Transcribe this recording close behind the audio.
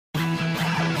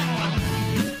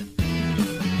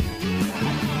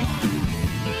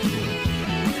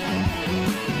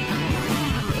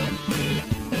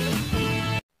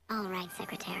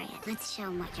show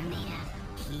them what you're made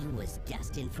of. He was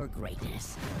destined for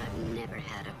greatness. I've never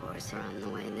had a horse run the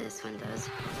way this one does.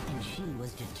 And she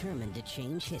was determined to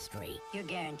change history. You're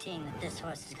guaranteeing that this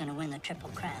horse is going to win the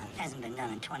Triple Crown. Hasn't been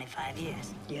done in 25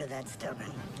 years. You're that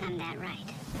stubborn. I'm that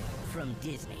right. From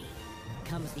Disney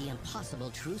comes the impossible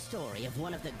true story of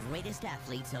one of the greatest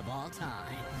athletes of all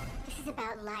time. This is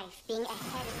about life, being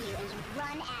ahead of you, and you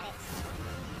run at it.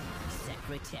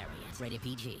 Secretariat. Rated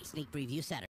PG. Sneak preview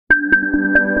Saturday.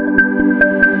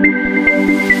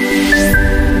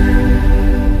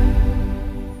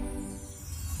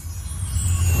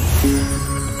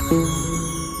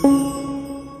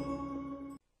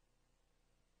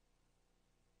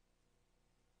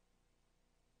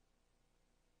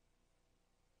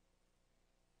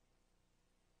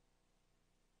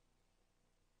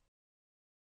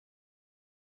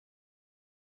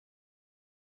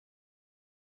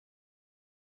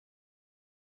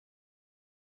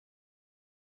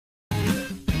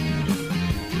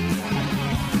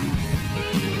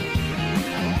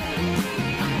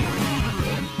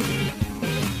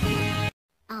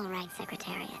 All right,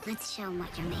 Secretariat. Let's show them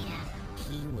what you're made of.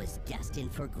 He was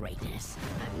destined for greatness.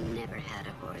 I've never had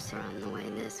a horse run the way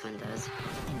this one does.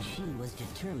 And she was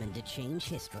determined to change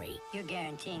history. You're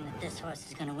guaranteeing that this horse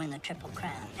is going to win the Triple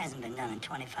Crown. Hasn't been done in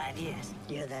 25 years.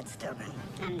 You're that stubborn.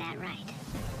 I'm that right.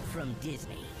 From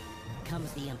Disney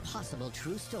comes the impossible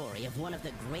true story of one of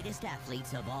the greatest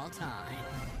athletes of all time.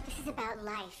 This is about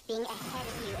life, being ahead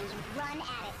of you, and you run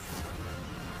at it.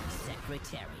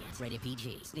 Secretariat. Rated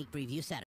PG. Sneak preview Saturday.